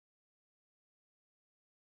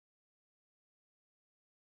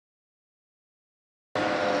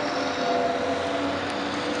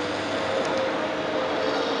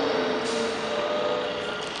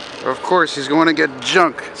Of course, he's going to get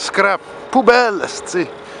junk, scrap, poubelle, see.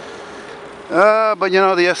 But you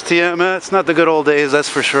know, the STM, it's not the good old days, that's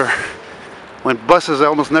for sure. When buses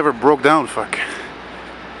almost never broke down, fuck.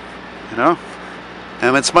 You know?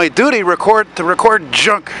 And it's my duty to record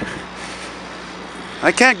junk.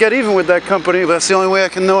 I can't get even with that company, but that's the only way I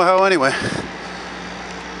can know how anyway.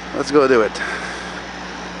 Let's go do it.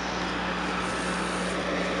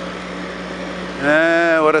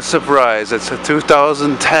 What a surprise. It's a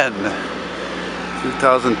 2010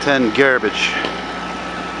 garbage.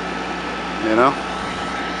 You know?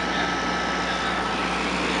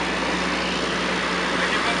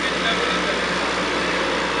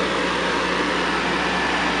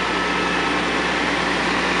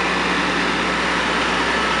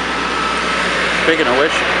 Speaking of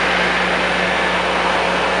which,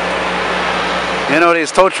 you know,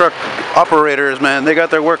 these tow truck operators, man, they got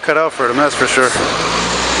their work cut out for them, that's for sure.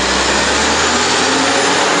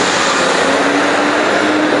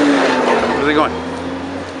 Where's he going? What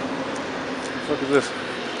the fuck is this?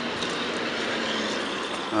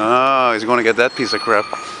 Oh, he's going to get that piece of crap.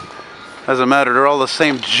 Doesn't matter, they're all the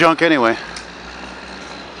same junk anyway.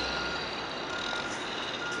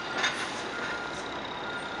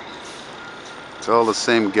 It's all the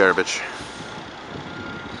same garbage.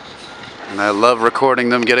 And I love recording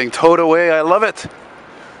them getting towed away. I love it.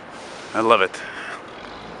 I love it.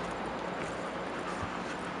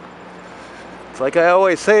 It's like I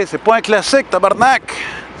always say, c'est pas un classique, tabarnak.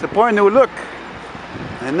 C'est pas un new look.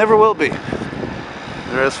 It never will be.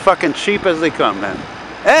 They're as fucking cheap as they come, man.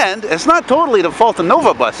 And it's not totally the fault of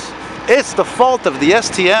Nova Bus. It's the fault of the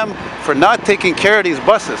STM for not taking care of these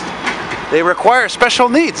buses. They require special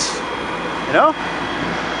needs. You know?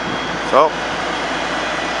 So,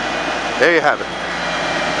 there you have it.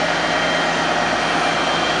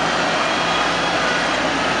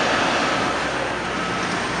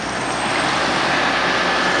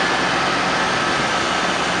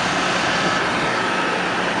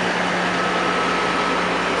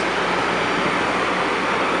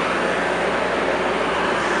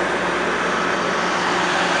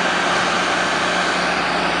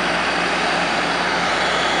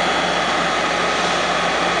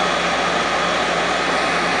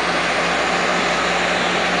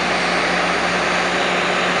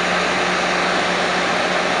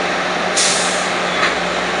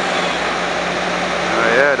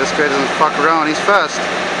 This guy doesn't fuck around, he's fast.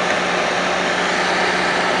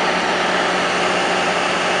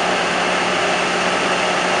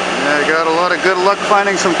 Yeah, I got a lot of good luck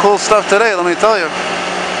finding some cool stuff today, let me tell you.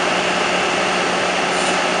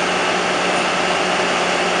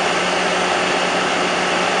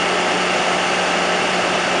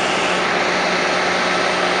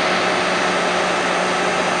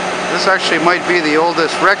 This actually might be the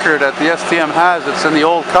oldest record that the STM has. It's in the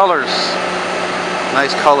old colors.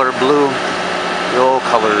 Nice color blue, the old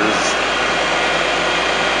colors.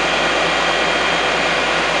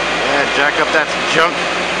 Yeah, jack up that junk.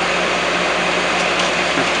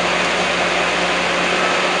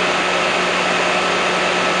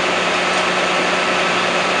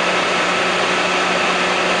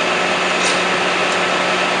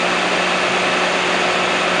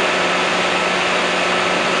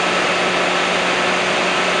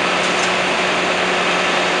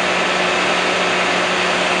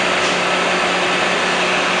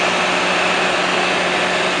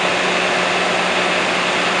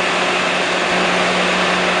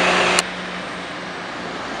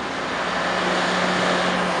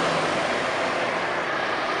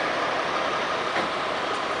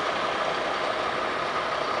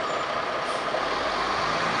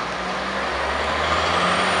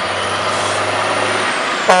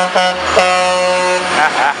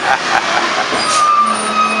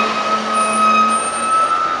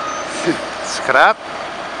 Scrap,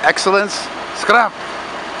 excellence, scrap.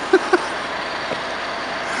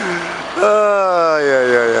 Oh,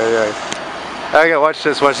 yeah. Okay, watch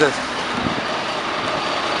this, watch this.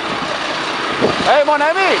 Hey, mon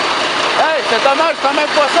ami! Hey, c'est dommage, je prends même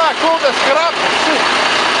pas ça à court de scrap.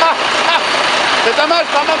 C'est dommage,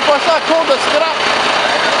 je prends même pas ça à court de scrap.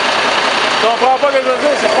 Tu comprends pas ce que je veux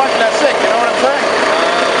dire? C'est pas un classique, you know what I'm saying?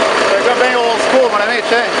 C'est un gars bien old school, mon ami,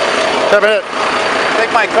 tiens.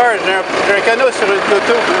 Take my cars, j'ai un canot sur le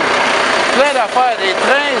Bluetooth. Plein d'affaires, des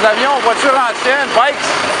trains, des avions, voitures anciennes, bikes,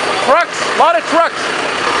 trucks, a lot of trucks.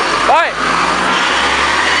 Bye!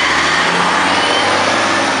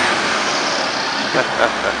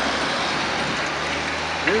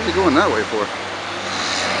 Where's he going that way for?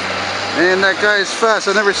 Man, that guy is fast.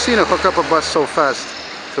 I've never seen him hook up a bus so fast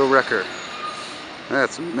to a wrecker.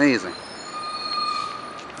 That's amazing.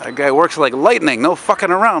 That guy works like lightning, no fucking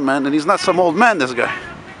around, man. And he's not some old man, this guy.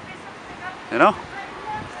 You know?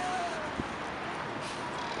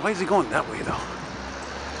 Why is he going that way, though?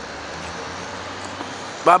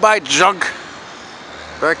 Bye-bye, junk.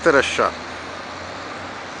 Back to the shop.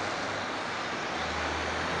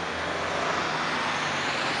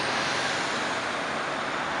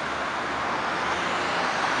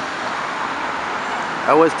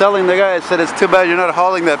 I was telling the guy, I said, it's too bad you're not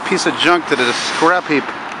hauling that piece of junk to the scrap heap.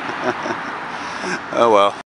 Oh well.